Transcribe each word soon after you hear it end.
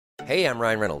Hey, I'm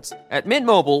Ryan Reynolds. At Mint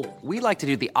Mobile, we like to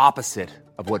do the opposite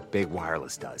of what Big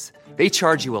Wireless does. They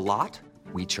charge you a lot,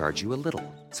 we charge you a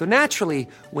little. So naturally,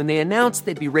 when they announced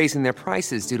they'd be raising their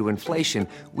prices due to inflation,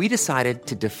 we decided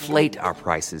to deflate our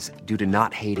prices due to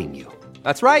not hating you.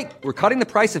 That's right. We're cutting the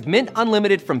price of Mint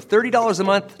Unlimited from $30 a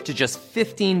month to just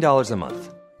 $15 a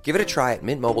month. Give it a try at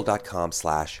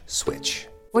mintmobile.com/switch.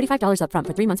 $45 up front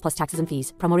for 3 months plus taxes and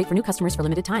fees. Promo rate for new customers for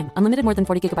limited time. Unlimited more than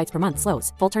 40 gigabytes per month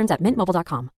slows. Full terms at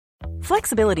mintmobile.com.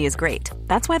 Flexibility is great.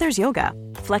 That's why there's yoga.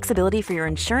 Flexibility for your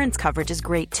insurance coverage is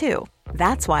great too.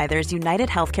 That's why there's United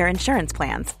Healthcare Insurance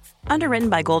Plans. Underwritten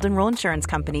by Golden Rule Insurance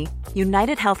Company,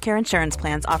 United Healthcare Insurance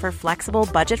Plans offer flexible,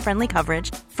 budget-friendly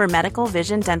coverage for medical,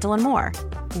 vision, dental, and more.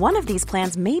 One of these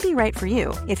plans may be right for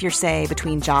you if you're, say,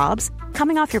 between jobs,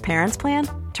 coming off your parents' plan,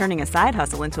 turning a side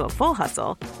hustle into a full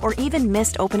hustle, or even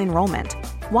missed open enrollment.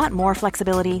 Want more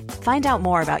flexibility? Find out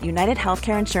more about United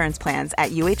Healthcare Insurance Plans at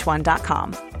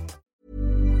uh1.com.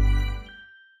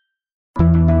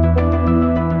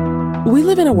 We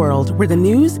live in a world where the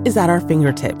news is at our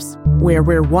fingertips, where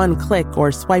we're one click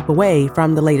or swipe away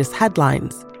from the latest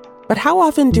headlines. But how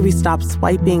often do we stop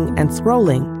swiping and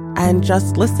scrolling and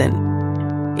just listen?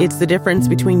 It's the difference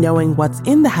between knowing what's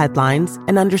in the headlines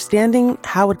and understanding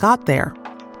how it got there.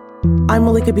 I'm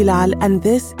Malika Bilal, and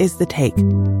this is The Take,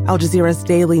 Al Jazeera's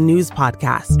daily news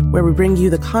podcast, where we bring you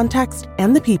the context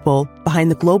and the people behind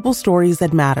the global stories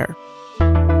that matter.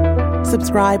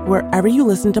 Subscribe wherever you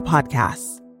listen to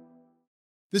podcasts.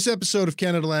 This episode of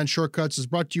Canada Land Shortcuts is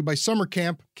brought to you by Summer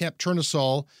Camp, Camp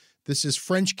Tournesol. This is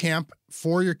French camp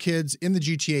for your kids in the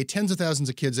GTA. Tens of thousands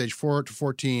of kids aged 4 to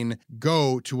 14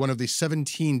 go to one of the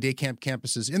 17 day camp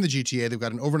campuses in the GTA. They've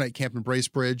got an overnight camp in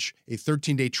Bracebridge, a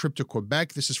 13-day trip to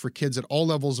Quebec. This is for kids at all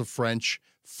levels of French.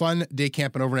 Fun day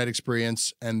camp and overnight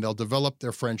experience, and they'll develop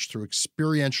their French through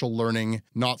experiential learning,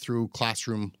 not through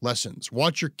classroom lessons.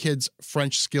 Watch your kids'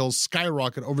 French skills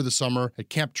skyrocket over the summer at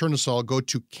Camp Tournesol. Go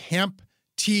to campt.ca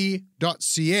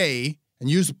and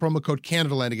use the promo code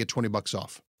CanadaLand to get $20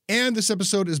 off. And this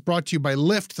episode is brought to you by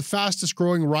Lyft. The fastest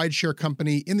growing rideshare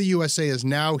company in the USA is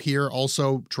now here,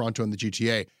 also Toronto and the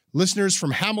GTA. Listeners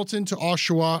from Hamilton to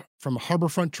Oshawa, from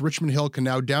Harbourfront to Richmond Hill can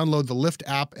now download the Lyft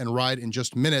app and ride in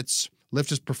just minutes.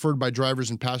 Lyft is preferred by drivers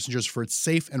and passengers for its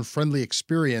safe and friendly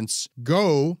experience.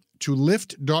 Go to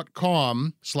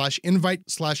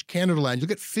lyft.com/invite/CanadaLand. You'll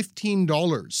get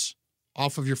 $15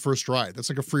 off of your first ride. That's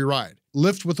like a free ride.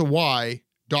 Lyft with a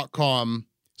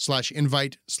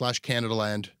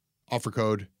y.com/invite/CanadaLand. Offer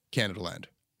code CanadaLand.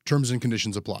 Terms and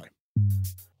conditions apply.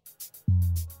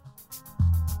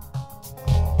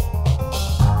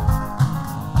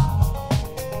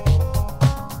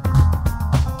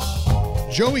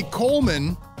 Joey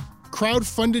Coleman,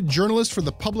 crowd-funded journalist for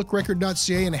the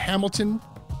publicrecord.ca in Hamilton.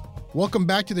 Welcome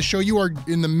back to the show. You are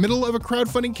in the middle of a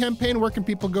crowdfunding campaign. Where can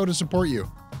people go to support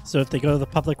you? So if they go to the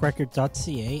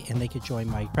publicrecord.ca and they could join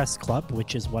my press club,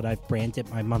 which is what I've branded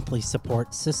my monthly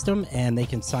support system, and they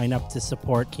can sign up to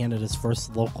support Canada's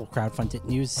first local crowdfunded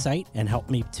news site and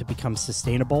help me to become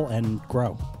sustainable and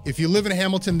grow. If you live in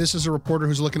Hamilton, this is a reporter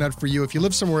who's looking out for you. If you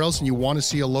live somewhere else and you want to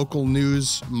see a local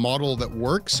news model that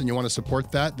works and you want to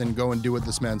support that, then go and do what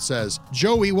this man says.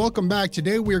 Joey, welcome back.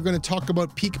 Today we are going to talk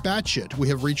about peak batshit. We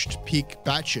have reached peak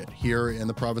batshit here in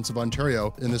the province of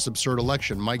Ontario in this absurd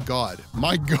election. My God.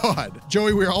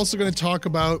 Joey, we're also going to talk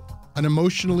about an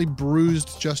emotionally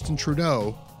bruised Justin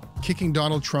Trudeau kicking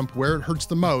Donald Trump where it hurts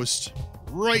the most,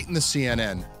 right in the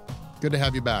CNN. Good to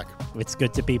have you back. It's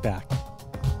good to be back.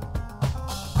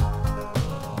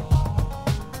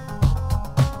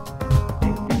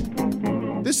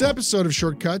 This episode of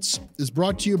Shortcuts is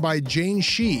brought to you by Jane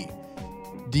Shee,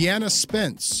 Deanna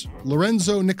Spence,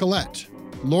 Lorenzo Nicolette,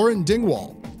 Lauren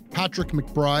Dingwall, Patrick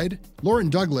McBride, Lauren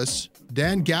Douglas,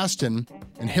 Dan Gaston,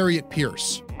 and Harriet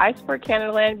Pierce. I support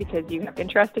Canada Land because you have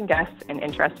interesting guests and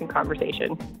interesting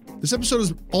conversation. This episode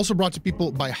is also brought to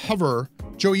people by Hover.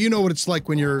 Joe, you know what it's like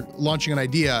when you're launching an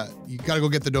idea. You got to go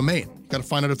get the domain. You got to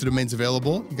find out if the domain's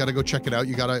available. You got to go check it out.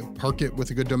 You got to park it with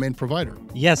a good domain provider.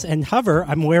 Yes, and Hover,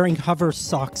 I'm wearing Hover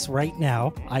socks right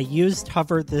now. I used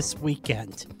Hover this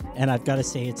weekend, and I've got to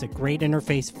say it's a great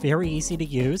interface, very easy to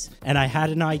use, and I had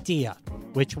an idea,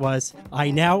 which was I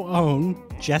now own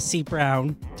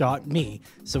jessebrown.me.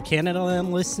 So Canada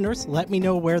Land listeners, let me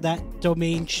know where that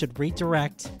domain should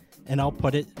redirect, and I'll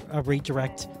put it a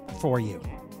redirect for you.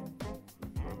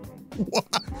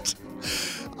 What?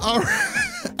 All right.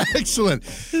 Excellent.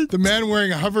 The man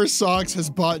wearing Hover socks has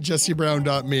bought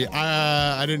jessebrown.me.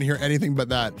 I didn't hear anything but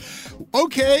that.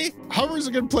 Okay, Hover is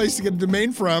a good place to get a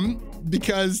domain from.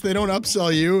 because they don't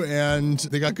upsell you and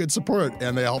they got good support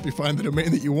and they help you find the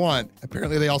domain that you want.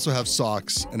 Apparently, they also have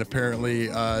socks, and apparently,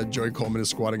 Joey Coleman is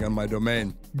squatting on my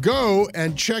domain. Go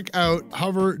and check out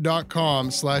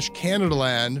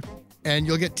hover.com/CanadaLand, and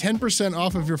you'll get 10%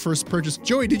 off of your first purchase.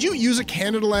 Joey, did you use a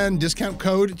CanadaLand discount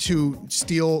code to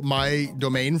steal my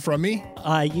domain from me?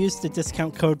 I used the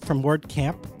discount code from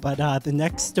WordCamp, but the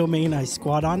next domain I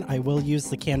squat on, I will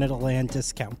use the CanadaLand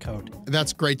discount code.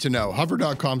 That's great to know.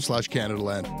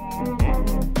 Hover.com/CanadaLand.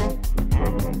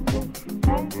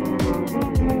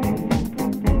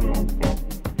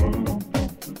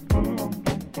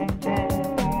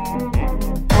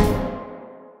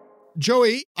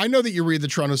 Joey, I know that you read the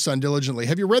Toronto Sun diligently.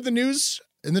 Have you read the news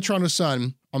in the Toronto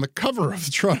Sun? On the cover of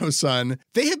the Toronto Sun,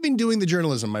 they have been doing the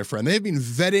journalism, my friend. They have been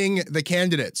vetting the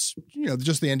candidates,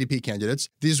 just the NDP candidates,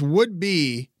 these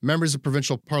would-be members of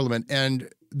provincial parliament, and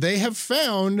they have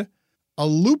found a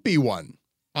loopy one.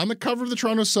 On the cover of the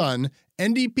Toronto Sun,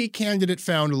 NDP candidate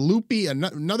found loopy,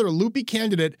 another loopy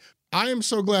candidate. I am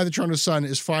so glad the Toronto Sun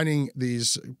is finding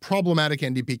these problematic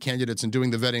NDP candidates and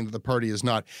doing the vetting that the party is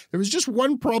not. There was just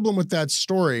one problem with that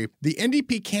story. The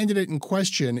NDP candidate in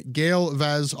question, Gail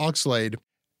Vaz-Oxlade,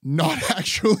 not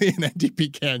actually an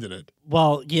NDP candidate.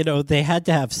 Well, they had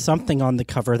to have something on the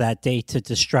cover that day to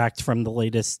distract from the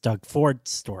latest Doug Ford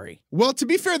story. Well, to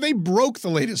be fair, they broke the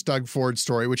latest Doug Ford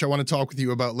story, which I want to talk with you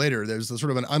about later. There's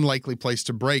sort of an unlikely place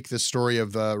to break this story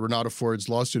of Renata Ford's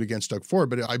lawsuit against Doug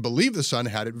Ford, but I believe the Sun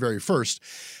had it very first.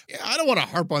 I don't want to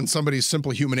harp on somebody's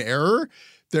simple human error.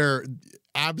 Their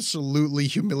absolutely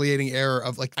humiliating error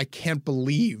of I can't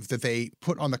believe that they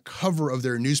put on the cover of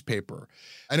their newspaper.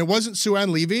 And it wasn't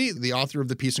Sue-Ann Levy, the author of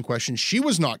the piece in question. She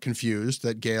was not confused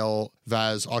that Gail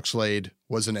Vaz-Oxlade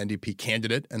was an NDP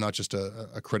candidate and not just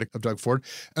a critic of Doug Ford.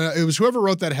 It was whoever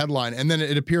wrote that headline. And then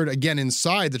it appeared again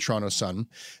inside the Toronto Sun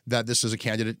that this is a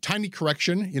candidate. Tiny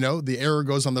correction, the error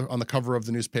goes on the cover of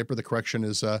the newspaper. The correction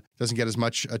is doesn't get as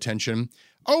much attention.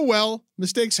 Oh, well,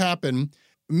 mistakes happen.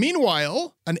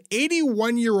 Meanwhile, an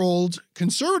 81-year-old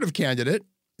Conservative candidate,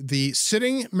 the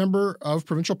sitting member of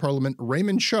provincial parliament,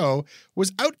 Raymond Cho,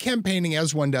 was out campaigning,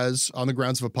 as one does, on the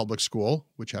grounds of a public school,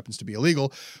 which happens to be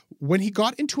illegal, when he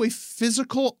got into a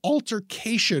physical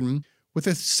altercation with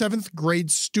a 7th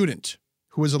grade student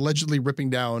who was allegedly ripping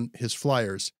down his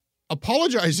flyers.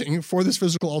 Apologizing for this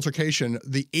physical altercation,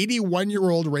 the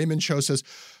 81-year-old Raymond Cho says,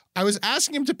 "I was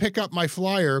asking him to pick up my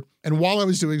flyer, and while I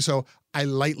was doing so, I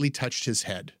lightly touched his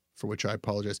head," for which I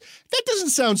apologize. That doesn't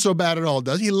sound so bad at all,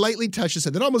 does it? He lightly touched his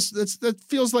head. That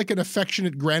feels like an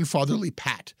affectionate grandfatherly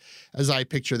pat as I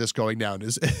picture this going down.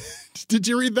 Did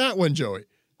you read that one, Joey?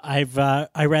 I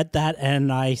read that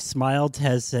and I smiled.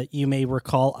 As you may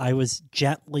recall, I was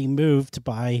gently moved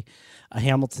by a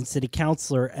Hamilton City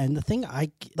Councillor. And the thing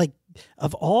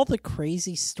of all the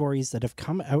crazy stories that have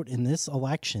come out in this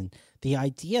election, the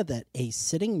idea that a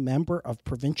sitting member of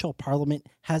provincial parliament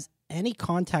has any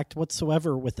contact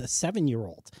whatsoever with a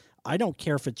 7-year-old, I don't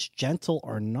care if it's gentle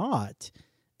or not,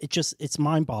 it's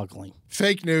mind-boggling.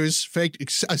 Fake news,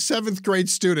 a 7th grade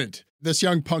student. This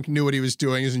young punk knew what he was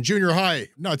doing. He was in junior high,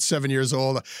 not 7 years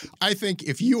old. I think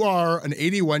if you are an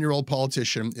 81-year-old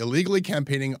politician illegally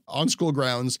campaigning on school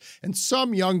grounds and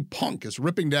some young punk is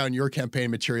ripping down your campaign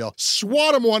material,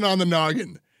 swat him one on the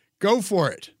noggin. Go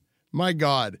for it. My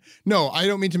God. No, I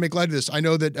don't mean to make light of this. I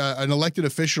know that an elected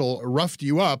official roughed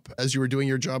you up as you were doing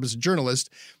your job as a journalist.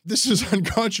 This is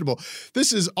unconscionable.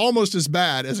 This is almost as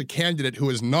bad as a candidate who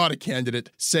is not a candidate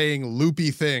saying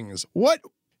loopy things. What?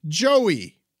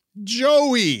 Joey.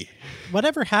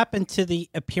 Whatever happened to the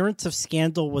appearance of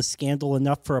scandal was scandal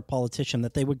enough for a politician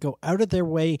that they would go out of their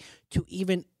way to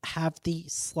even have the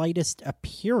slightest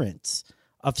appearance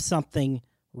of something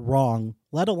wrong,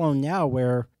 let alone now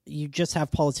where you just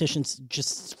have politicians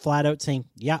just flat out saying,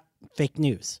 yeah, fake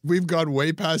news. We've gone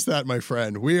way past that, my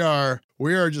friend. We are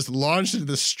just launched into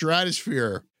the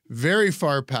stratosphere, very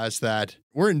far past that.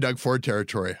 We're in Doug Ford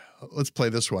territory. Let's play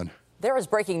this one. There is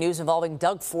breaking news involving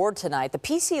Doug Ford tonight. The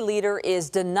PC leader is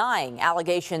denying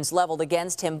allegations leveled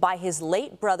against him by his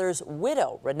late brother's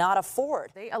widow, Renata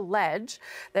Ford. They allege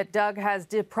that Doug has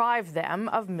deprived them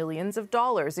of millions of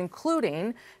dollars,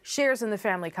 including shares in the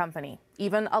family company,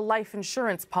 even a life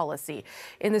insurance policy.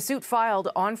 In the suit filed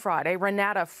on Friday,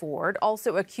 Renata Ford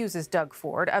also accuses Doug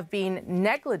Ford of being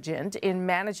negligent in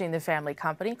managing the family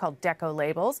company called Deco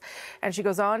Labels. And she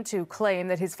goes on to claim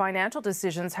that his financial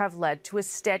decisions have led to a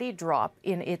steady drop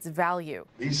in its value.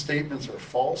 These statements are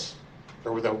false.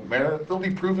 They're without merit. They'll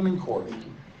be proven in court.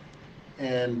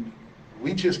 And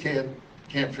we just can't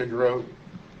figure out,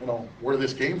 where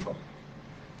this came from.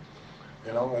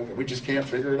 We just can't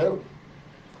figure it out.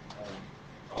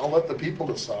 I'll let the people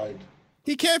decide.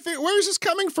 He can't figure, where is this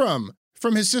coming from?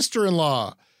 From his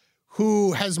sister-in-law,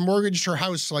 who has mortgaged her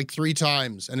house like 3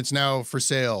 times and it's now for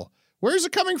sale. Where is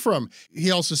it coming from?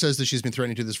 He also says that she's been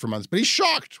threatening to do this for months, but he's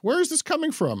shocked. Where is this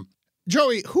coming from?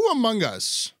 Joey, who among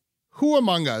us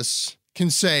can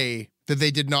say that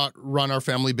they did not run our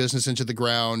family business into the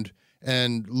ground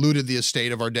and looted the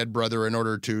estate of our dead brother in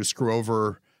order to screw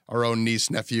over our own niece,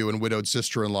 nephew, and widowed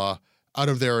sister-in-law out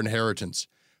of their inheritance?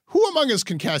 Who among us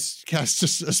can cast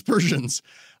aspersions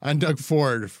on Doug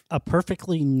Ford? A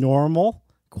perfectly normal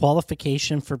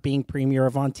qualification for being Premier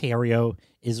of Ontario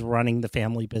is running the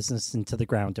family business into the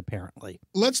ground, apparently.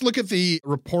 Let's look at the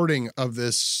reporting of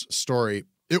this story.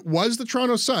 It was the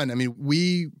Toronto Sun. I mean,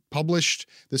 we published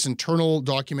this internal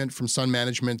document from Sun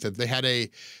Management that they had a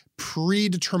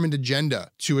predetermined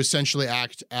agenda to essentially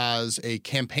act as a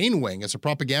campaign wing, as a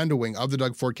propaganda wing of the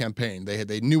Doug Ford campaign.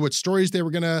 They knew what stories they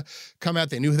were going to come at.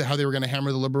 They knew how they were going to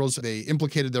hammer the Liberals. They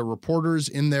implicated their reporters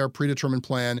in their predetermined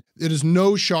plan. It is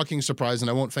no shocking surprise, and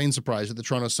I won't feign surprise, that the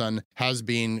Toronto Sun has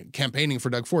been campaigning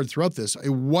for Doug Ford throughout this. It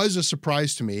was a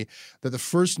surprise to me that the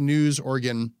first news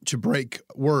organ to break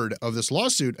word of this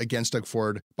lawsuit against Doug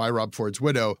Ford by Rob Ford's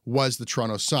widow was the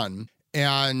Toronto Sun.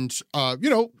 And, I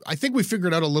think we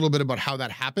figured out a little bit about how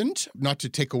that happened, not to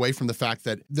take away from the fact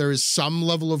that there is some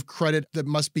level of credit that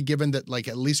must be given that, like,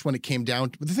 at least when it came down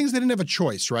to the things, they didn't have a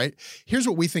choice, right? Here's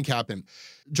what we think happened.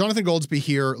 Jonathan Goldsby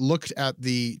here looked at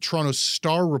the Toronto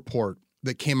Star report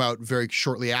that came out very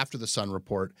shortly after the Sun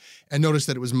report and noticed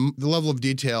that it was the level of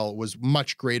detail was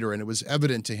much greater, and it was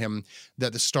evident to him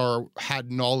that the Star had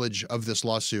knowledge of this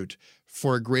lawsuit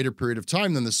for a greater period of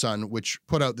time than the Sun, which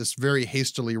put out this very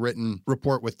hastily written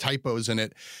report with typos in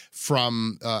it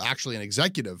from actually an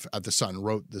executive at the Sun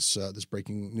wrote this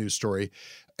breaking news story.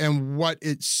 And what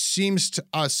it seems to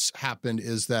us happened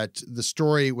is that the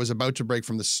story was about to break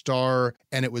from the Star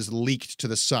and it was leaked to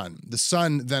the Sun. The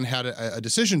Sun then had a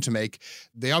decision to make.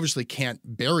 They obviously can't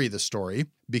bury the story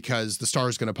because the Star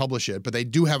is going to publish it, but they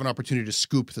do have an opportunity to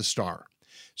scoop the Star.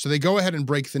 So they go ahead and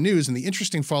break the news. And the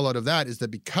interesting fallout of that is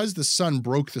that because the Sun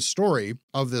broke the story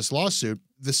of this lawsuit,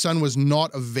 the Sun was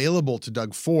not available to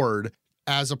Doug Ford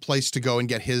as a place to go and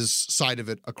get his side of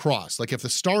it across. Like if the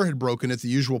Star had broken it, the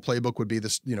usual playbook would be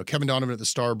this, Kevin Donovan at the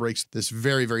Star breaks this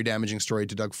very, very damaging story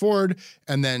to Doug Ford.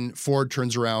 And then Ford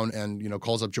turns around and,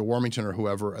 calls up Joe Warmington or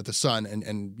whoever at the Sun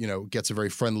and gets a very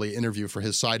friendly interview for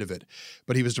his side of it.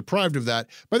 But he was deprived of that.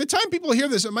 By the time people hear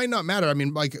this, it might not matter. I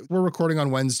mean, like we're recording on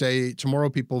Wednesday.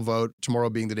 Tomorrow people vote. Tomorrow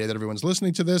being the day that everyone's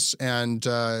listening to this. And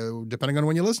depending on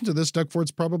when you listen to this, Doug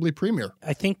Ford's probably premier.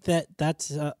 I think that's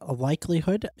a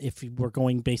likelihood if we're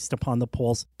going based upon the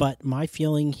polls. But my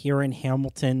feeling here in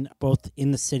Hamilton, both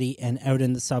in the city and out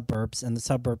in the suburbs, and the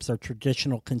suburbs are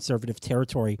traditional conservative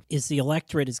territory, is the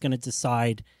electorate is going to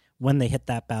decide when they hit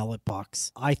that ballot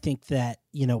box. I think that,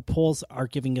 polls are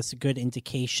giving us a good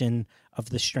indication of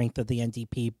the strength of the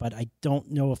NDP, but I don't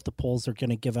know if the polls are going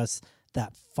to give us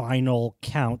that final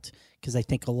count, because I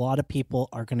think a lot of people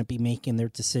are going to be making their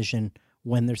decision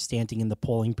when they're standing in the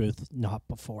polling booth, not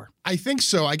before. I think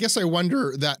so. I guess I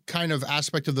wonder that kind of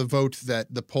aspect of the vote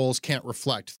that the polls can't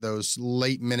reflect, those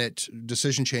late-minute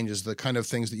decision changes, the kind of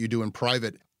things that you do in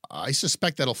private. I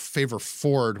suspect that'll favor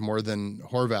Ford more than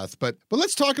Horwath. But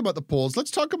let's talk about the polls. Let's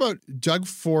talk about Doug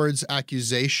Ford's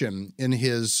accusation in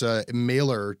his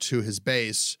mailer to his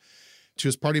base, to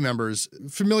his party members.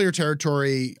 Familiar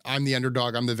territory, I'm the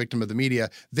underdog, I'm the victim of the media.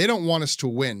 They don't want us to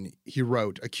win, he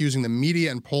wrote, accusing the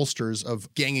media and pollsters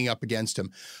of ganging up against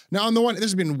him. Now, on the one, this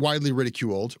has been widely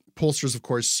ridiculed. Pollsters, of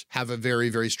course, have a very,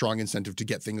 very strong incentive to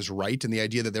get things right. And the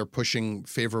idea that they're pushing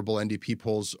favorable NDP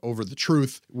polls over the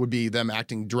truth would be them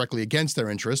acting directly against their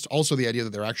interest. Also, the idea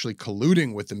that they're actually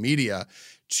colluding with the media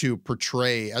to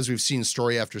portray, as we've seen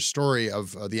story after story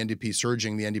of the NDP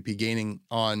surging, the NDP gaining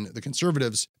on the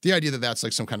Conservatives, the idea that that's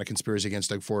like some kind of conspiracy against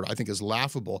Doug Ford, I think is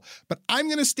laughable. But I'm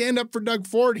going to stand up for Doug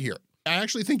Ford here. I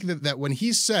actually think that when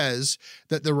he says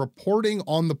that the reporting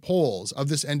on the polls of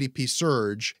this NDP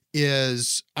surge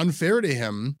is unfair to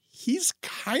him, he's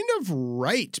kind of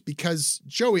right. Because,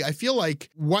 Joey, I feel like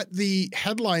what the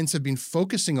headlines have been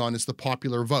focusing on is the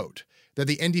popular vote, that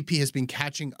the NDP has been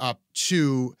catching up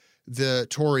to the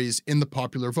Tories in the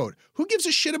popular vote. Who gives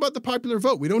a shit about the popular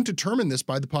vote? We don't determine this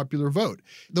by the popular vote.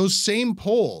 Those same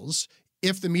polls,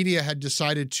 if the media had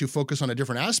decided to focus on a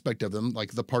different aspect of them,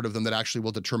 like the part of them that actually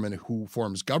will determine who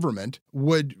forms government,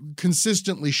 would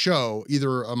consistently show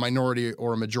either a minority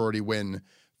or a majority win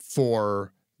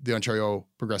for the Ontario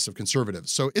Progressive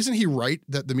Conservatives. So isn't he right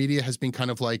that the media has been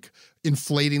kind of like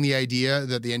inflating the idea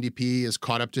that the NDP is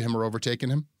caught up to him or overtaken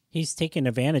him? He's taken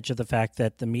advantage of the fact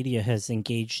that the media has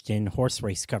engaged in horse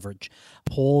race coverage.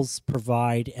 Polls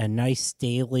provide a nice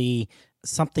daily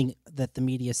something that the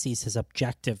media sees as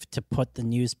objective to put the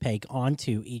news peg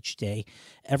onto each day.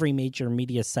 Every major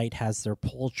media site has their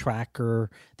poll tracker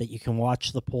that you can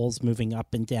watch the polls moving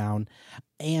up and down.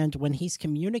 And when he's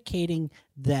communicating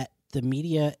that the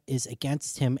media is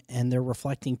against him and they're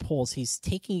reflecting polls, he's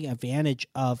taking advantage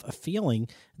of a feeling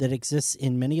that exists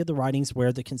in many of the ridings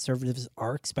where the Conservatives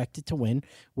are expected to win,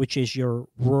 which is your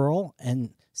rural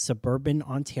and suburban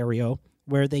Ontario,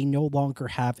 where they no longer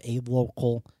have a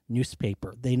local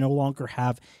newspaper. They no longer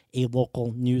have a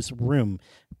local newsroom,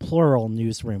 plural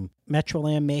newsroom.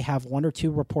 Metroland may have one or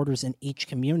two reporters in each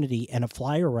community and a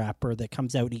flyer wrapper that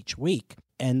comes out each week.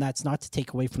 And that's not to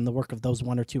take away from the work of those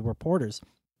one or two reporters.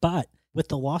 But with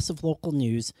the loss of local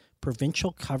news,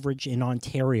 provincial coverage in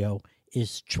Ontario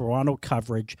is Toronto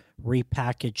coverage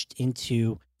repackaged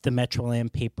into the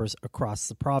Metroland papers across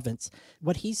the province.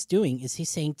 What he's doing is he's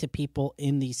saying to people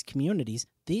in these communities,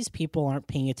 these people aren't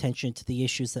paying attention to the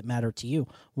issues that matter to you.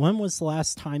 When was the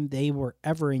last time they were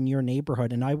ever in your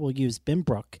neighborhood? And I will use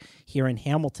Binbrook here in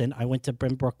Hamilton. I went to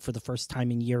Binbrook for the first time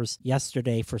in years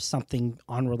yesterday for something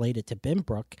unrelated to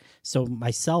Binbrook. So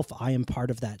myself, I am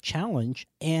part of that challenge.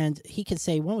 And he can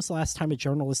say, when was the last time a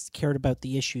journalist cared about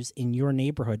the issues in your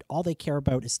neighborhood? All they care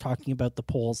about is talking about the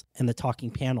polls and the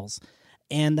talking panels.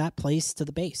 And that plays to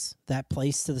the base. That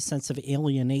plays to the sense of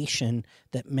alienation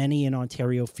that many in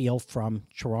Ontario feel from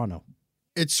Toronto.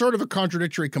 It's sort of a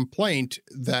contradictory complaint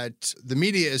that the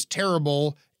media is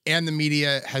terrible and the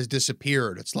media has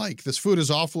disappeared. It's like, this food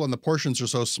is awful and the portions are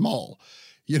so small.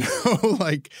 You know,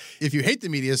 like, if you hate the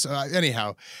media,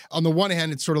 anyhow, on the one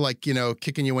hand, it's sort of like, you know,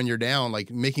 kicking you when you're down,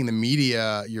 like making the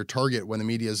media your target when the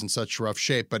media is in such rough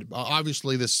shape. But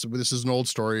obviously, this is an old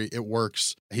story. It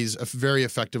works. He's very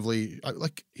effectively,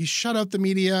 like, he shut out the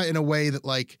media in a way that,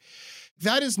 like,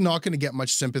 that is not going to get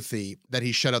much sympathy that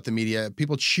he shut out the media.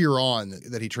 People cheer on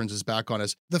that he turns his back on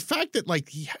us. The fact that, like,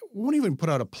 he won't even put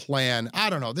out a plan. I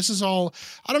don't know. This is all,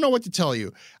 I don't know what to tell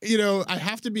you. You know, I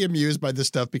have to be amused by this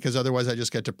stuff because otherwise I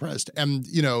just get depressed. And,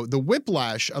 you know, the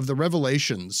whiplash of the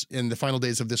revelations in the final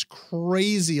days of this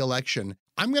crazy election,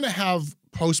 I'm going to have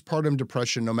postpartum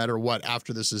depression no matter what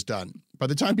after this is done. By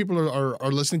the time people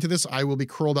are listening to this, I will be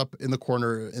curled up in the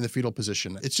corner in the fetal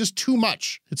position. It's just too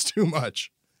much. It's too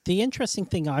much. The interesting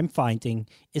thing I'm finding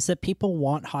is that people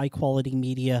want high-quality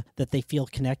media that they feel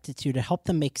connected to help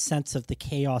them make sense of the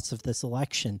chaos of this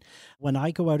election. When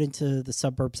I go out into the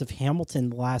suburbs of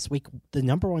Hamilton last week, the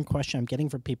number one question I'm getting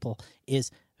from people is,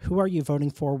 who are you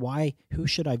voting for? Why? Who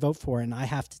should I vote for? And I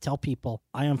have to tell people,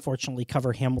 I unfortunately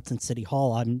cover Hamilton City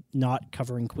Hall. I'm not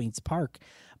covering Queen's Park.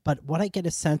 But what I get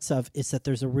a sense of is that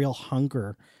there's a real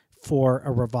hunger for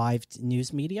a revived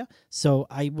news media. So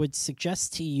I would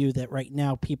suggest to you that right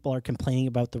now people are complaining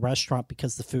about the restaurant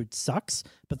because the food sucks,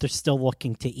 but they're still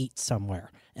looking to eat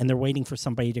somewhere. And they're waiting for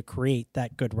somebody to create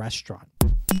that good restaurant.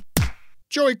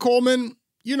 Joey Coleman,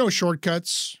 you know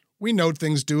shortcuts. We note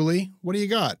things duly. What do you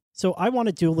got? So I want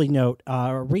to duly note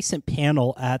a recent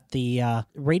panel at the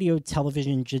Radio,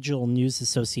 Television, Digital News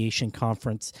Association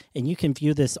conference, and you can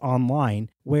view this online,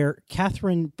 where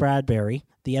Catherine Bradbury,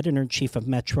 the editor-in-chief of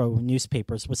Metro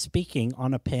Newspapers, was speaking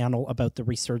on a panel about the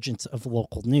resurgence of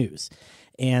local news.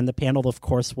 And the panel, of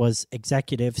course, was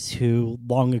executives who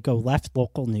long ago left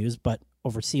local news but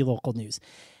oversee local news.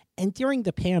 And during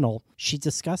the panel, she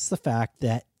discussed the fact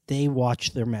that they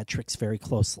watch their metrics very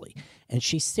closely. And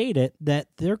she stated that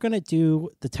they're going to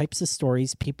do the types of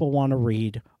stories people want to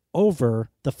read over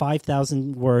the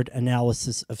 5,000-word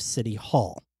analysis of City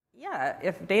Hall. Yeah,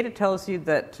 if data tells you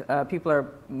that people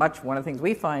are one of the things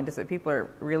we find is that people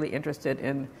are really interested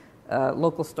in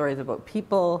local stories about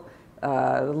people,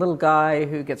 the little guy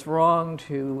who gets wronged,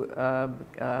 who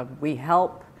we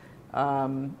help,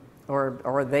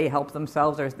 or they help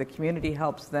themselves, or the community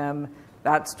helps them.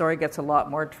 That story gets a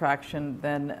lot more traction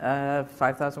than a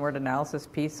 5,000-word analysis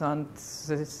piece on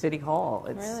City Hall.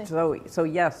 It's really? So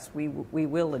yes, we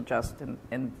will adjust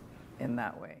in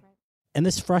that way. And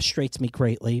this frustrates me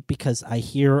greatly because I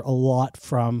hear a lot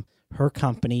from her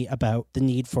company about the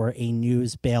need for a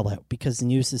news bailout because the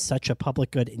news is such a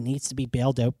public good, it needs to be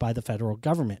bailed out by the federal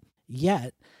government.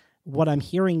 Yet, what I'm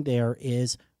hearing there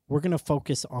is we're going to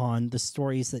focus on the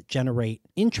stories that generate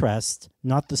interest,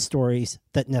 not the stories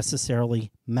that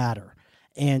necessarily matter.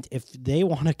 And if they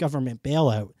want a government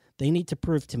bailout, they need to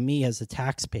prove to me as a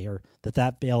taxpayer that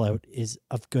that bailout is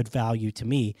of good value to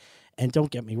me. And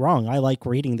don't get me wrong, I like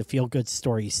reading the feel-good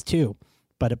stories too.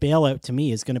 But a bailout to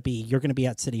me is going to be, you're going to be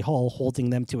at City Hall holding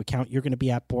them to account. You're going to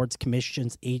be at boards,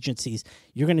 commissions, agencies.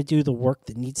 You're going to do the work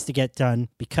that needs to get done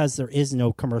because there is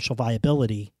no commercial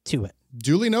viability to it.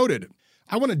 Duly noted.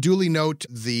 I want to duly note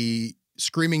the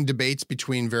screaming debates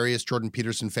between various Jordan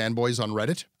Peterson fanboys on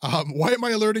Reddit. Why am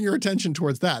I alerting your attention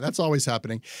towards that? That's always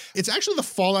happening. It's actually the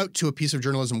fallout to a piece of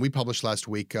journalism we published last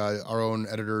week. Our own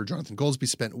editor, Jonathan Goldsby,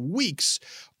 spent weeks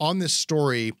on this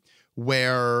story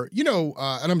where,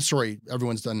 and I'm sorry,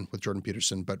 everyone's done with Jordan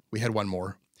Peterson, but we had one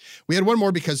more. We had one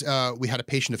more because we had a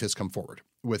patient of his come forward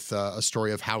with a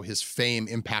story of how his fame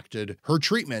impacted her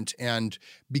treatment. And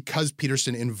because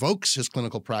Peterson invokes his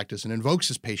clinical practice and invokes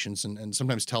his patients and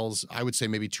sometimes tells, I would say,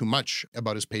 maybe too much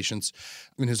about his patients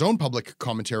in his own public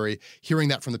commentary, hearing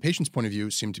that from the patient's point of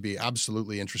view seemed to be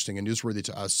absolutely interesting and newsworthy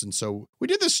to us. And so we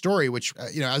did this story, which,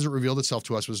 as it revealed itself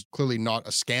to us, was clearly not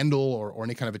a scandal or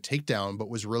any kind of a takedown, but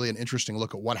was really an interesting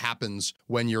look at what happens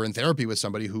when you're in therapy with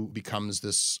somebody who becomes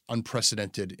this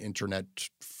unprecedented internet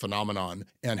phenomenon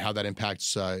and how that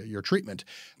impacts your treatment.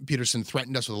 Peterson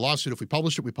threatened us with a lawsuit if we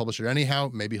published it. We published it anyhow.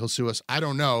 Maybe he'll sue us. I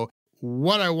don't know.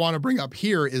 What I want to bring up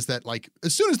here is that,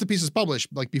 as soon as the piece is published,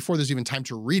 before there's even time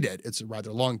to read it, it's a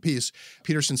rather long piece,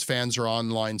 Peterson's fans are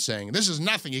online saying, this is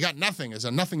nothing. You got nothing. It's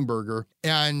a nothing burger.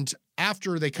 And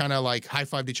after they kind of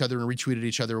high-fived each other and retweeted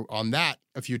each other on that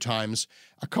a few times,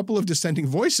 a couple of dissenting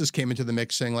voices came into the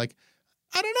mix saying I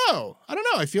don't know.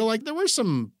 I feel like there were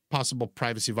some possible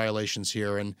privacy violations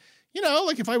here. And,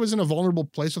 if I was in a vulnerable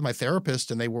place with my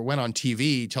therapist and they went on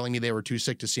TV telling me they were too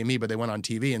sick to see me, but they went on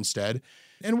TV instead.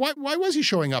 And why was he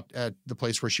showing up at the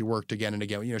place where she worked again and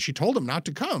again? She told him not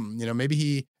to come.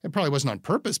 Maybe it probably wasn't on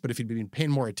purpose, but if he'd been paying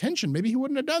more attention, maybe he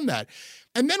wouldn't have done that.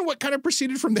 And then what kind of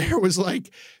proceeded from there was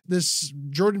this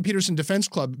Jordan Peterson Defense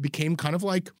Club became kind of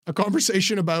like a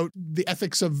conversation about the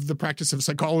ethics of the practice of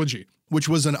psychology, which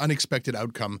was an unexpected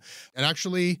outcome and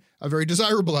actually a very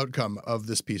desirable outcome of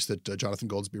this piece that Jonathan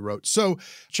Goldsby wrote. So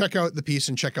check out the piece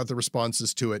and check out the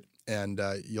responses to it. And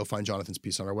you'll find Jonathan's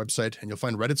piece on our website, and you'll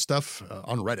find Reddit stuff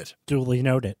on Reddit. Duly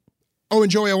noted. Oh, and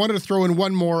Joey, I wanted to throw in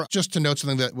one more just to note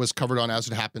something that was covered on As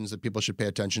It Happens that people should pay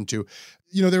attention to.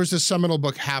 There was this seminal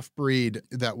book, Half-Breed,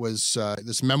 that was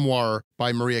this memoir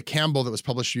by Maria Campbell that was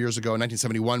published years ago in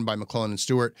 1971 by McClellan and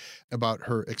Stewart about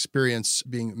her experience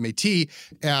being Métis.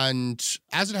 And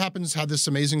As It Happens had this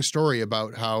amazing story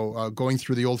about how going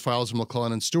through the old files of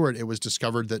McClellan and Stewart, it was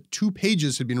discovered that 2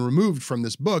 pages had been removed from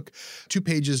this book, 2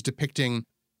 pages depicting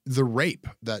the rape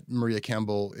that Maria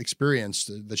Campbell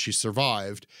experienced, that she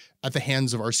survived, at the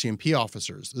hands of RCMP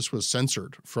officers. This was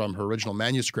censored from her original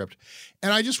manuscript.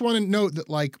 And I just want to note that,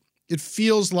 it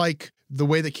feels like the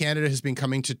way that Canada has been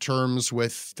coming to terms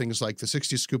with things like the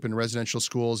 60 scoop in residential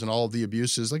schools and all of the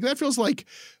abuses, that feels like,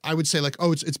 I would say,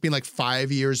 it's been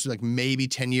 5 years, maybe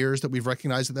 10 years that we've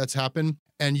recognized that that's happened.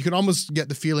 And you can almost get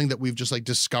the feeling that we've just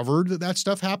discovered that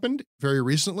stuff happened very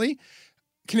recently.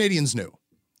 Canadians knew.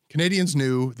 Canadians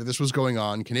knew that this was going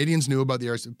on. Canadians knew about the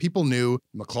arts. People knew.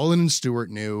 McClellan and Stewart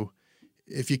knew.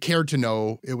 If you cared to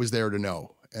know, it was there to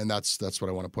know. And that's what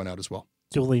I want to point out as well.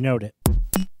 Duly noted.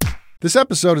 This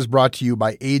episode is brought to you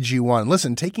by AG1.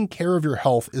 Listen, taking care of your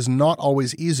health is not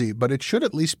always easy, but it should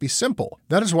at least be simple.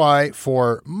 That is why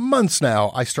for months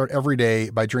now, I start every day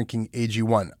by drinking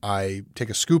AG1. I take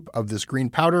a scoop of this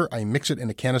green powder, I mix it in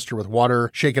a canister with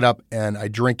water, shake it up, and I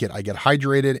drink it. I get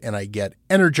hydrated and I get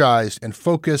energized and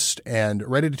focused and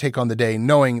ready to take on the day,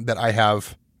 knowing that I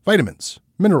have vitamins,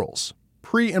 minerals,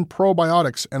 pre and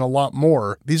probiotics, and a lot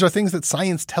more. These are things that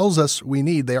science tells us we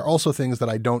need. They are also things that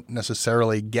I don't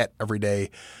necessarily get every day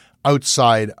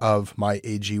outside of my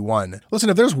AG1. Listen,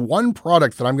 if there's one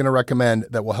product that I'm going to recommend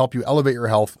that will help you elevate your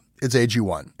health, it's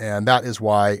AG1. And that is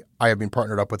why I have been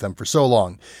partnered up with them for so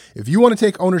long. If you want to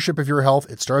take ownership of your health,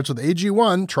 it starts with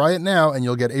AG1. Try it now, and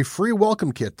you'll get a free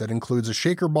welcome kit that includes a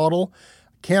shaker bottle,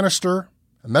 canister,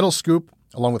 a metal scoop,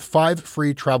 along with 5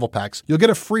 free travel packs. You'll get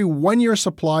a free 1-year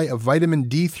supply of vitamin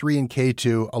D3 and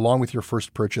K2 along with your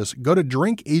first purchase. Go to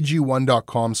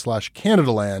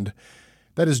drinkag1.com/Canadaland.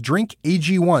 That is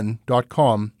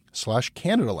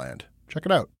drinkag1.com/Canadaland. Check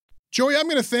it out. Joey, I'm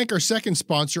going to thank our second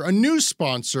sponsor, a new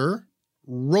sponsor,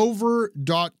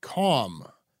 Rover.com.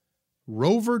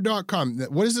 Rover.com.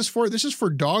 What is this for? This is for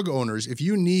dog owners. If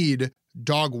you need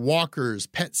dog walkers,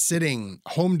 pet sitting,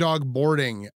 home dog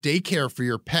boarding, daycare for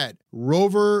your pet,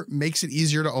 Rover makes it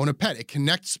easier to own a pet. It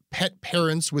connects pet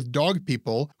parents with dog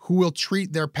people who will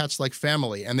treat their pets like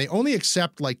family. And they only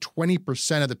accept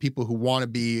 20% of the people who want to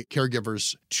be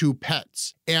caregivers to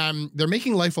pets. And they're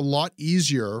making life a lot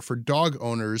easier for dog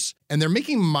owners. And they're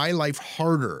making my life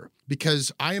harder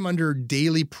because I am under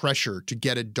daily pressure to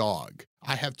get a dog.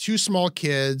 I have 2 small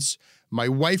kids. My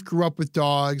wife grew up with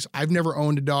dogs. I've never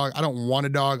owned a dog. I don't want a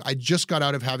dog. I just got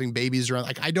out of having babies around.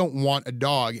 Like, I don't want a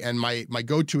dog. And my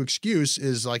go-to excuse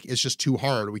is like, it's just too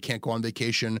hard. We can't go on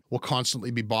vacation. We'll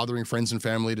constantly be bothering friends and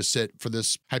family to sit for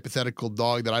this hypothetical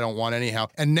dog that I don't want anyhow.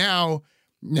 And now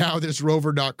there's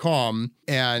Rover.com,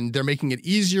 and they're making it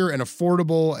easier and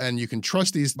affordable, and you can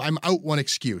trust these. I'm out one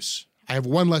excuse. I have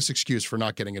one less excuse for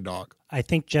not getting a dog. I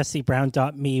think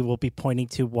JesseBrown.me will be pointing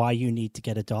to why you need to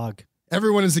get a dog.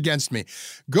 Everyone is against me.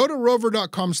 Go to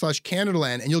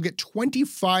rover.com/Canadaland and you'll get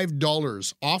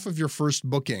 $25 off of your first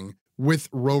booking with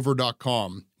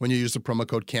rover.com when you use the promo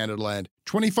code Canadaland.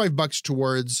 $25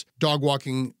 towards dog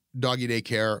walking, doggy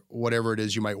daycare, whatever it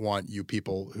is you might want, you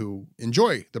people who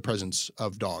enjoy the presence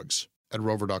of dogs at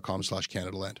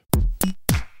rover.com/Canadaland.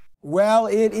 Well,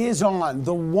 it is on.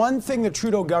 The one thing the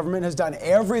Trudeau government has done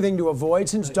everything to avoid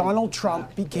since Donald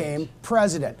Trump became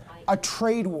president. A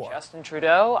trade war. Justin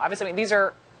Trudeau, obviously, these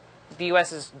are the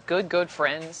U.S.'s good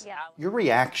friends. Yeah. Your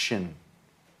reaction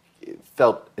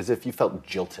felt as if you felt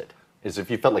jilted, as if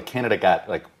you felt like Canada got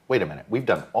like, wait a minute, we've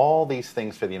done all these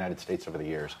things for the United States over the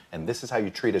years, and this is how you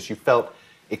treat us.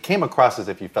 It came across as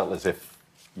if you felt as if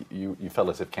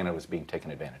Canada was being taken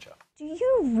advantage of. Do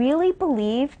you really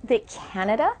believe that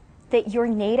Canada, that your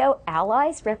NATO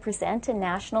allies represent a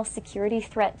national security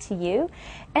threat to you?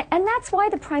 And that's why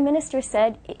the Prime Minister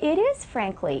said it is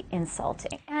frankly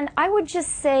insulting. And I would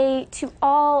just say to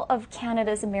all of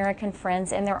Canada's American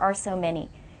friends, and there are so many,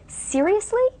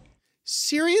 seriously?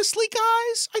 Seriously,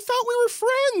 guys? I thought we were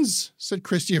friends, said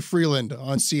Chrystia Freeland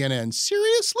on CNN.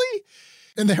 Seriously?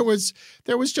 And there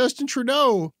was Justin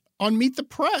Trudeau on Meet the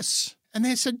Press. And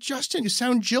they said, Justin, you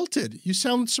sound jilted. You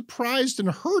sound surprised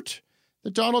and hurt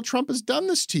that Donald Trump has done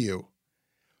this to you.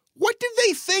 What did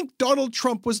they think Donald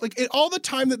Trump was like? All the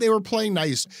time that they were playing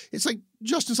nice, it's like,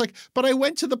 Justin's like, but I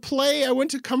went to the play. I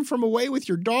went to Come From Away with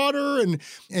your daughter.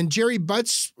 And Jerry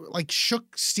Butts like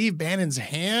shook Steve Bannon's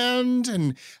hand.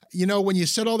 And, you know, when you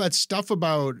said all that stuff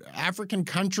about African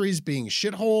countries being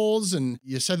shitholes, and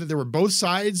you said that there were both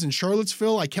sides in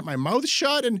Charlottesville, I kept my mouth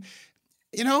shut. And,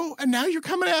 you know, and now you're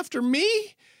coming after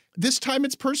me? This time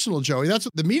it's personal, Joey. That's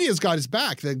what the media's got his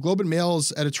back. The Globe and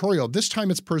Mail's editorial. This time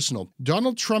it's personal.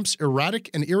 Donald Trump's erratic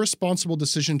and irresponsible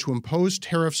decision to impose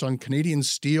tariffs on Canadian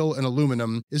steel and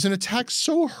aluminum is an attack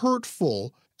so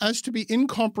hurtful as to be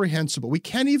incomprehensible. We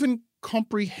can't even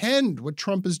comprehend what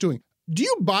Trump is doing. Do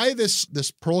you buy this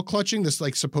pearl clutching, this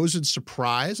like supposed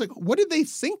surprise? Like, what did they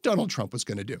think Donald Trump was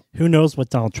going to do? Who knows what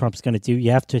Donald Trump's going to do?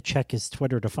 You have to check his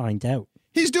Twitter to find out.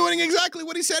 He's doing exactly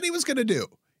what he said he was going to do.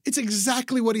 It's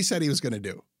exactly what he said he was going to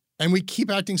do. And we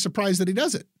keep acting surprised that he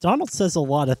does it. Donald says a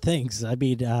lot of things. I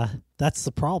mean, that's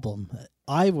the problem.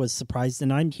 I was surprised,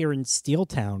 and I'm here in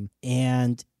Steeltown,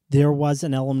 and there was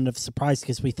an element of surprise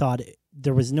because we thought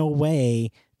there was no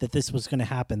way that this was going to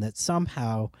happen, that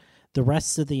somehow the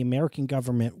rest of the American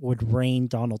government would rein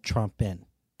Donald Trump in.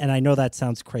 And I know that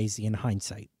sounds crazy in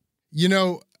hindsight. You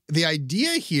know, the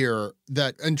idea here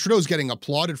and Trudeau's getting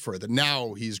applauded for that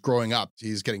now he's growing up.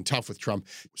 He's getting tough with Trump.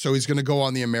 So he's going to go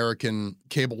on the American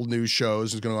cable news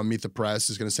shows. He's going to go on Meet the Press.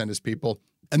 He's going to send his people.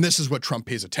 And this is what Trump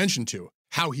pays attention to,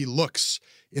 how he looks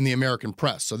in the American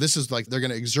press. So this is like they're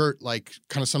going to exert like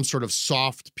kind of some sort of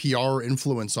soft PR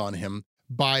influence on him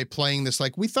by playing this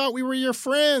like, we thought we were your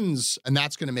friends. And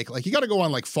that's going to make like, you got to go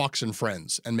on like Fox and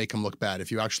Friends and make him look bad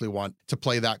if you actually want to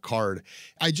play that card.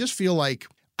 I just feel like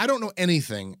I don't know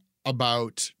anything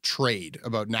about trade,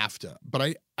 about NAFTA, but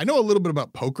I know a little bit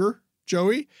about poker,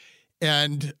 Joey,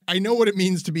 and I know what it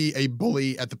means to be a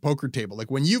bully at the poker table. Like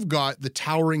when you've got the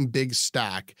towering big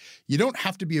stack, you don't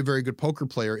have to be a very good poker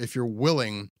player if you're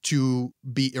willing to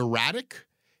be erratic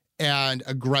and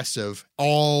aggressive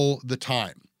all the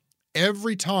time.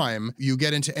 Every time you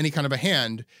get into any kind of a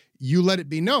hand, you let it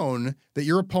be known that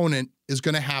your opponent is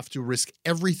going to have to risk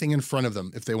everything in front of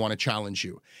them if they want to challenge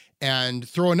you, and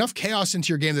throw enough chaos into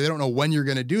your game that they don't know when you're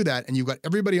going to do that, and you've got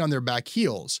everybody on their back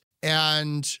heels.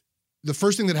 And the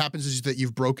first thing that happens is that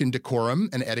you've broken decorum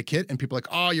and etiquette, and people are like,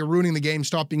 oh, you're ruining the game.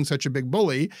 Stop being such a big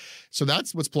bully. So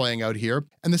that's what's playing out here.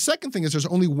 And the second thing is there's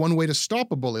only one way to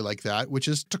stop a bully like that, which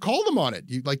is to call them on it.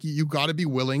 You got to be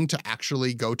willing to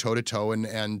actually go toe to toe,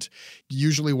 and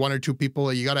usually one or two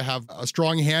people, you got to have a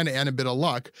strong hand and a bit of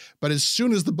luck. But as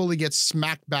soon as the bully gets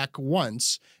smacked back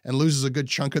once and loses a good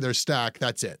chunk of their stack,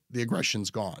 that's it. The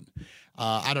aggression's gone.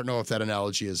 I don't know if that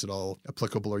analogy is at all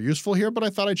applicable or useful here, but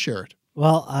I thought I'd share it.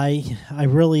 Well, I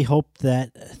really hope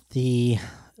that the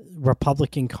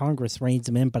Republican Congress reins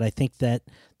him in, but I think that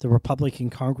the Republican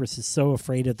Congress is so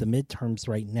afraid of the midterms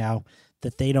right now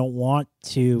that they don't want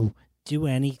to do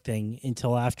anything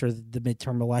until after the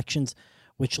midterm elections,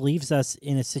 which leaves us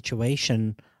in a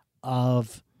situation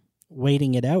of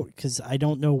waiting it out, because I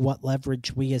don't know what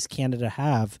leverage we as Canada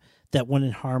have that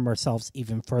wouldn't harm ourselves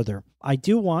even further. I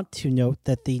do want to note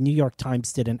that the New York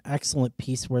Times did an excellent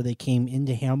piece where they came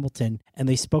into Hamilton and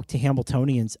they spoke to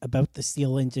Hamiltonians about the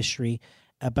steel industry,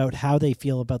 about how they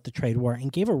feel about the trade war,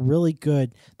 and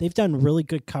they've done really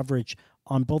good coverage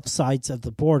on both sides of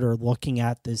the border looking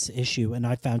at this issue, and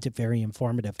I found it very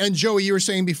informative. And Joey, you were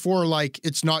saying before, like,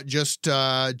 it's not just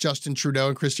Justin Trudeau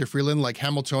and Chrystia Freeland, like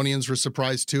Hamiltonians were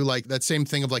surprised too, like that same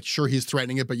thing of like, sure, he's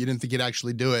threatening it, but you didn't think he'd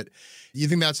actually do it. You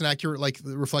think that's an accurate like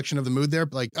reflection of the mood there?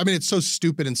 Like, I mean, it's so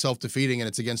stupid and self-defeating and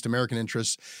it's against American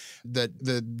interests that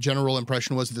the general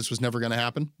impression was that this was never going to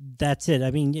happen? That's it.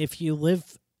 I mean, if you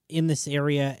live in this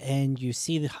area and you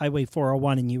see the Highway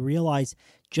 401 and you realize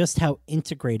just how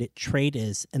integrated trade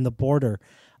is in the border.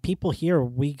 People here,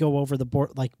 we go over the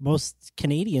border, like most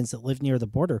Canadians that live near the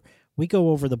border, we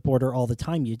go over the border all the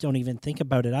time. You don't even think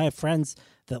about it. I have friends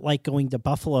that like going to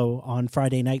Buffalo on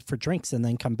Friday night for drinks and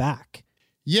then come back.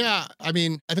 Yeah, I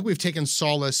mean, I think we've taken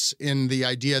solace in the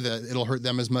idea that it'll hurt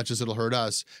them as much as it'll hurt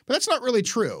us. But that's not really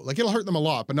true. Like, it'll hurt them a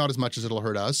lot, but not as much as it'll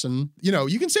hurt us. And, you know,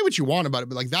 you can say what you want about it,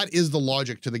 but like that is the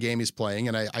logic to the game he's playing.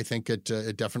 And I think it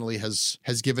definitely has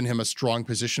given him a strong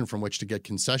position from which to get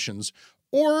concessions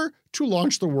or to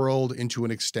launch the world into an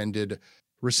extended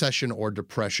recession or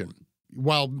depression,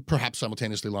 while perhaps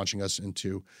simultaneously launching us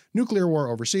into nuclear war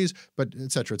overseas, but et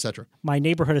cetera, et cetera. My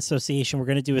neighborhood association, we're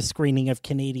going to do a screening of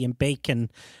Canadian Bacon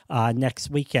next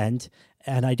weekend,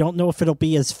 and I don't know if it'll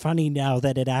be as funny now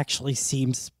that it actually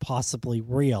seems possibly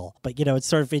real. But, you know, it's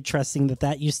sort of interesting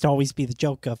that used to always be the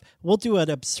joke of, we'll do an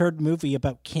absurd movie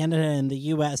about Canada and the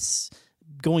U.S.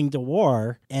 going to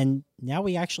war, and now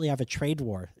we actually have a trade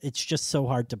war. It's just so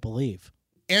hard to believe.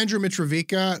 Andrew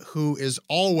Mitrovica, who is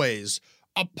always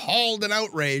appalled and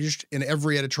outraged in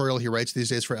every editorial he writes these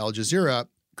days for Al Jazeera,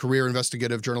 career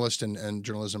investigative journalist and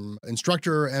journalism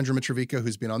instructor, Andrew Mitrovica,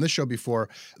 who's been on this show before.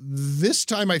 This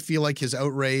time I feel like his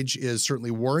outrage is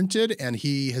certainly warranted, and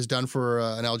he has done for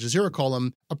an Al Jazeera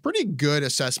column a pretty good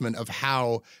assessment of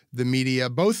how the media,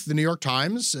 both the New York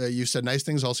Times, you said nice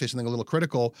things, I'll say something a little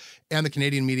critical, and the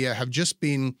Canadian media have just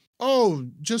been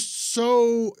just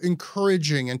so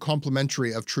encouraging and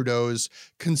complimentary of Trudeau's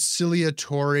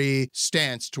conciliatory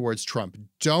stance towards Trump.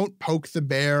 Don't poke the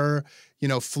bear,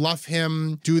 fluff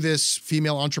him, do this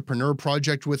female entrepreneur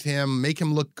project with him, make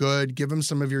him look good, give him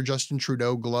some of your Justin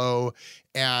Trudeau glow,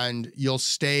 and you'll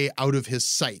stay out of his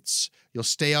sights. You'll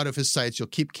stay out of his sights. You'll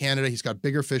keep Canada. He's got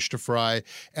bigger fish to fry.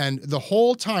 And the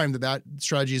whole time that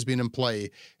strategy has been in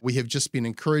play, we have just been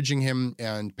encouraging him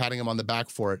and patting him on the back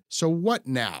for it. So what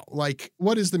now? Like,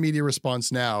 what is the media response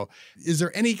now? Is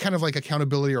there any kind of like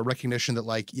accountability or recognition that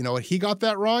like, you know what, he got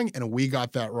that wrong and we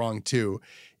got that wrong too?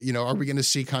 Are we going to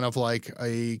see kind of like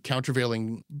a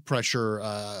countervailing pressure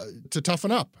to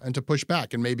toughen up and to push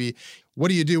back? And maybe what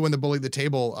do you do when the bully at the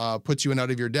table puts you in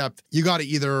out of your depth? You got to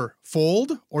either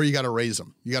fold or you got to raise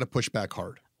them. You got to push back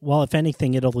hard. Well, if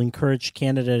anything, it'll encourage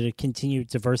Canada to continue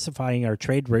diversifying our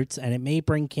trade routes, and it may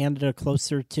bring Canada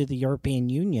closer to the European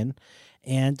Union.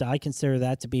 And I consider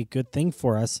that to be a good thing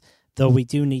for us, though we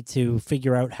do need to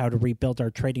figure out how to rebuild our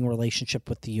trading relationship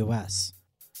with the U.S.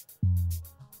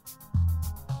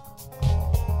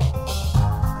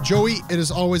 Joey, it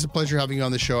is always a pleasure having you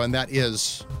on the show, and that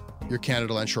is your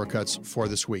Canada Land Shortcuts for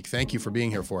this week. Thank you for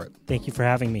being here for it. Thank you for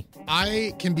having me.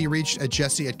 I can be reached at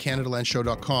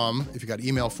jesse@canadalandshow.com if you got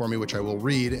email for me, which I will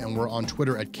read, and we're on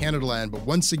Twitter at CanadaLand. But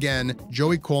once again,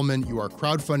 Joey Coleman, you are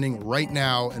crowdfunding right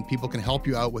now, and people can help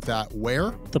you out with that.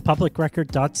 Where?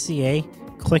 Thepublicrecord.ca.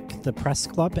 Click the Press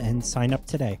Club and sign up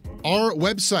today. Our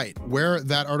website, where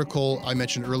that article I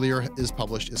mentioned earlier is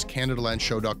published, is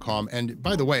CanadaLandShow.com. And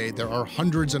by the way, there are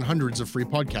hundreds and hundreds of free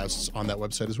podcasts on that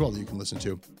website as well that you can listen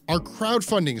to. Our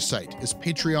crowdfunding site is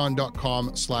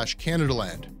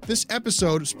patreon.com/CanadaLand. This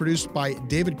episode is produced by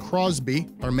David Crosby.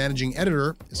 Our managing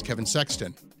editor is Kevin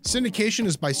Sexton. Syndication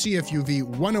is by CFUV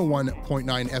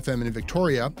 101.9 FM in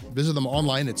Victoria. Visit them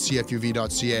online at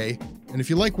cfuv.ca. And if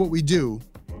you like what we do,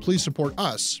 please support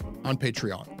us on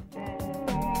Patreon.